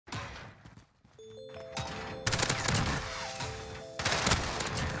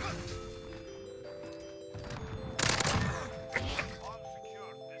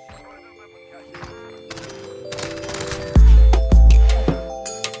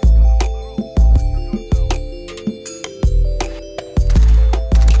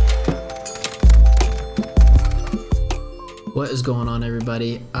What is going on,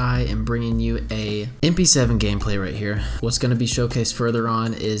 everybody? I am bringing you a MP7 gameplay right here. What's going to be showcased further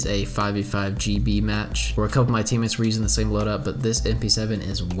on is a 5v5 GB match where a couple of my teammates were using the same loadout, but this MP7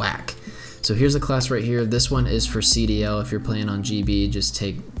 is whack. So here's a class right here. This one is for CDL. If you're playing on GB, just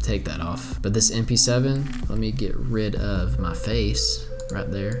take that off. But this MP7, let me get rid of my face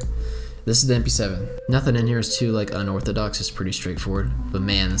right there. This is the MP7. Nothing in here is too like unorthodox, it's pretty straightforward. But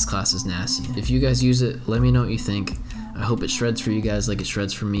man, this class is nasty. If you guys use it, let me know what you think. I hope it shreds for you guys like it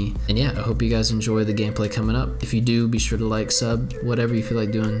shreds for me. And yeah, I hope you guys enjoy the gameplay coming up. If you do, be sure to like, sub, whatever you feel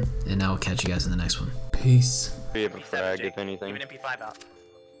like doing, and I will catch you guys in the next one. Peace. Be able to frag if anything. Even MP5 out.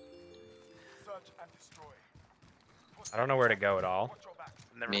 I don't know where to go at all.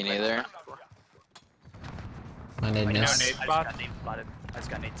 Me neither. My nade missed. I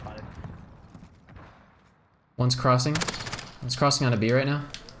just got nade spotted. One's crossing. One's crossing on a B right now.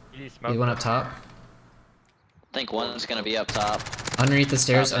 He's one up top. I think one's gonna be up top. Underneath the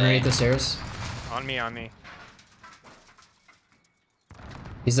stairs, underneath the stairs. On me.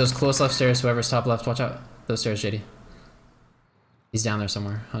 He's those close left stairs, whoever's top left, watch out. Those stairs, JD. He's down there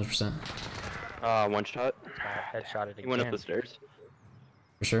somewhere, 100%. One shot. Headshot it again. He went up the stairs.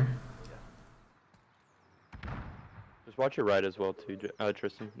 For sure. Just watch your right as well too,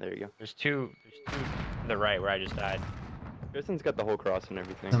 Tristan. There you go. There's two to the right where I just died. Tristan's got the whole cross and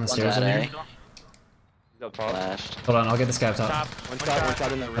everything. On the stairs in there. He's up top. Flashed. Hold on, I'll get this guy up top. One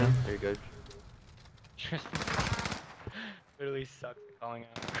shot in the room. There you go. Tristan literally sucks at calling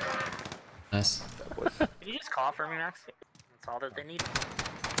out. Nice. Can you just call for me, Max? That's all that they need.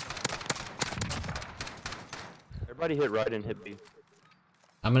 Everybody hit right and hit B.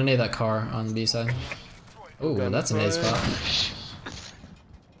 I'm gonna nade that car on the B side. Oh, that's a nade spot.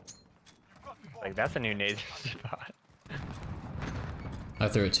 Like, that's a new nade spot. I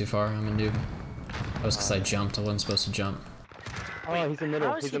threw it too far, I'm a noob. That was because I jumped, I wasn't supposed to jump. Oh, he's in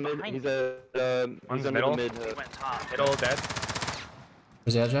middle. He's a mid. He's a One's middle. Mid. He went top. Middle dead.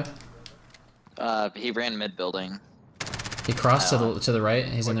 Where's he at, Jeff? He ran mid building. He crossed to the right,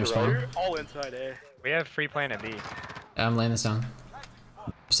 he's in their spawn. All inside A. We have free planet B. I'm laying this down.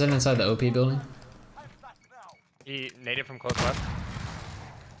 I'm sitting inside the OP building. He naded from close left.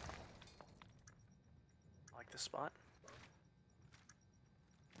 I like this spot.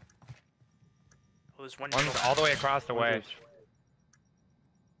 Oh, there's one. One's all the way across the way.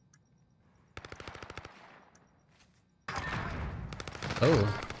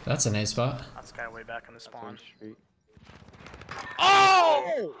 Oh, that's a nade spot. That's guy way back in the spawn.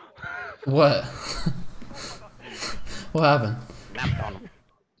 Oh! What? What happened?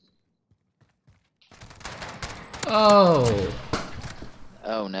 Oh!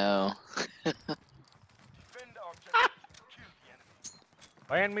 Oh no.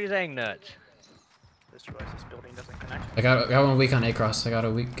 Why aren't we saying nuts? This building doesn't connect. I got one weak on A cross. I got a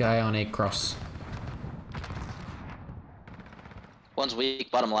weak guy on A cross. One's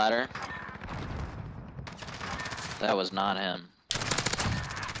weak, bottom ladder. That was not him.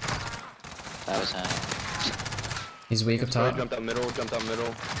 That was him. He's weak up top. Jumped out middle.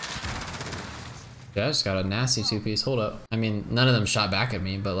 Yeah, I just got a nasty two-piece. Hold up. I mean, none of them shot back at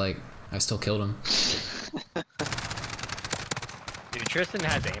me, but like, I still killed him. Dude, Tristan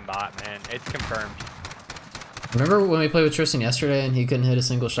has aimbot, man. It's confirmed. Remember when we played with Tristan yesterday and he couldn't hit a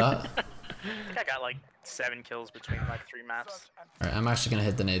single shot? I think I got like 7 kills between like 3 maps. Alright, I'm actually gonna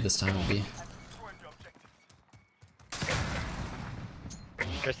hit the nade this time. It'll be.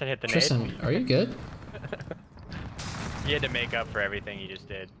 Tristan hit the nade. Tristan, are you good? He had to make up for everything he just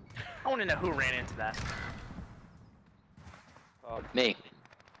did. I want to know who ran into that. Me.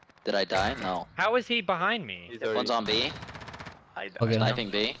 Did I die? No. How is he behind me? One's on B. Okay. Sniping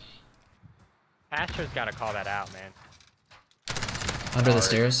B. Astro's gotta call that out, man. Under the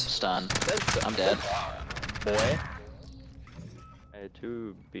stairs. Stunned. I'm dead. Boy. Hey,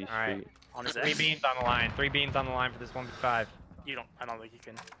 2 B street. Alright. On his 3 X. beams on the line. 3 beams on the line for this 1v5. I don't think you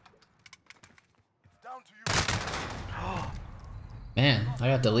can. Man, I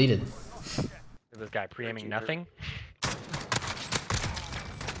got deleted. This guy pre-aiming nothing.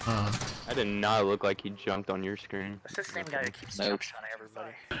 I did not look like he jumped on your screen. That's the same guy that keeps Nope. jump shotting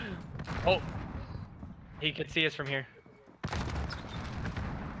everybody. Oh! He could see us from here.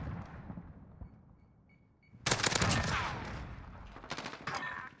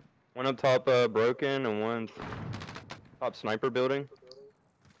 One up top broken and one top sniper building.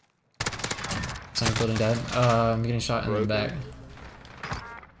 Sniper building dead. I'm getting shot in the back.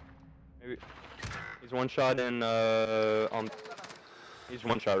 Maybe he's one shot in he's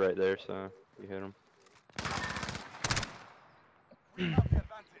one shot right there, so we hit him.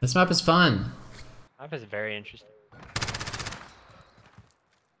 This map is fun. Map is very interesting.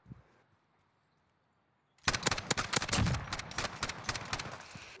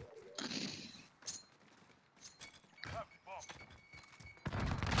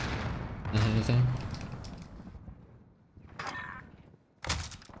 Anything?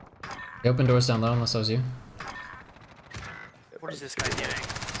 He opened doors down low unless that was you. What is this guy getting?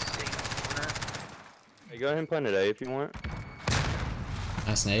 Hey, go ahead and plant it A if you want.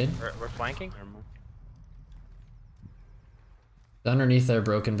 Nice nade. We're flanking. Underneath their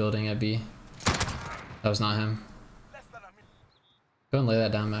broken building at B. That was not him. Go and lay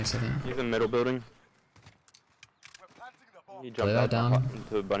that down, Max, I think. He's in middle building. He jumped Lay that out down.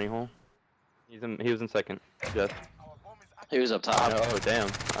 into a bunny hole. He was in second. Yes. He was up top. Oh damn.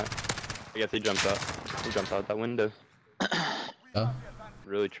 I guess he jumped out. He jumped out that window. Oh.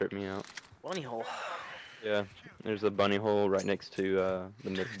 Really tripped me out. Bunny hole. Yeah. There's a bunny hole right next to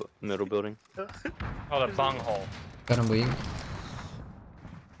the middle building. Oh, the bung hole. Got him weak.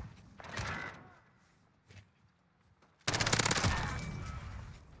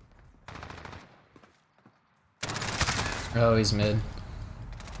 Oh, he's mid.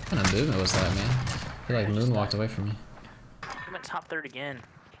 What kind of movement was that, man? He like moonwalked away from me. I'm at top third again.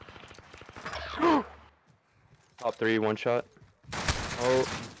 Top 3, one shot. Oh,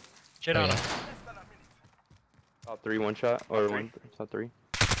 Shit Oh, on yeah. him. top 3, one shot. Or one, top 3.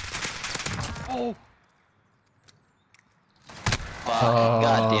 Oh. Fuck.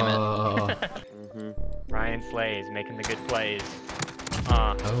 God damn it. Mm-hmm. Ryan Slays making the good plays.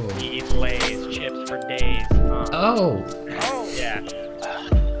 Oh. He eats Lays, chips for days. Oh! Oh! Yeah.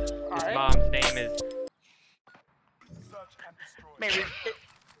 His mom's name is. Maybe.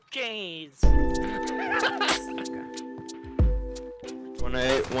 Jays.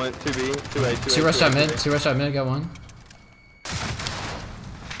 1A, 1, 2B, 2A, 2A. Two rush out mid, two rush out mid, got one.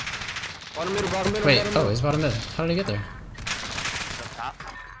 Bottom middle, bottom middle. Wait, bottom oh, middle. he's bottom mid. How did he get there? Up top.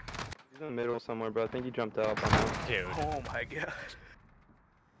 He's in the middle somewhere, bro. I think he jumped out by now. Dude. Oh my god.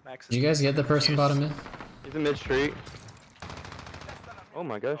 Max Did you guys get the person bottom mid? He's in mid street. Oh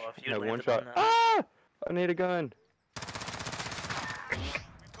my gosh. Oh, if you Yeah, had one landed shot. on that. Ah! I need a gun.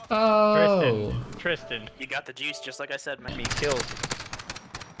 Oh! Tristan. You got the juice, just like I said, man. Me kills.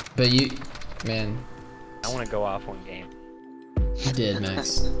 But you, man, I want to go off one game. you did,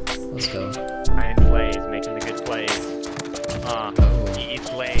 Max. Let's go. Ryan Slays making the good plays. Oh. He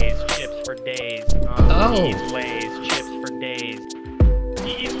eats Lays, chips for days. Oh. He eats Lays, chips for days.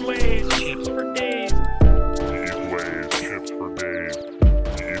 He eats Lays, chips for days.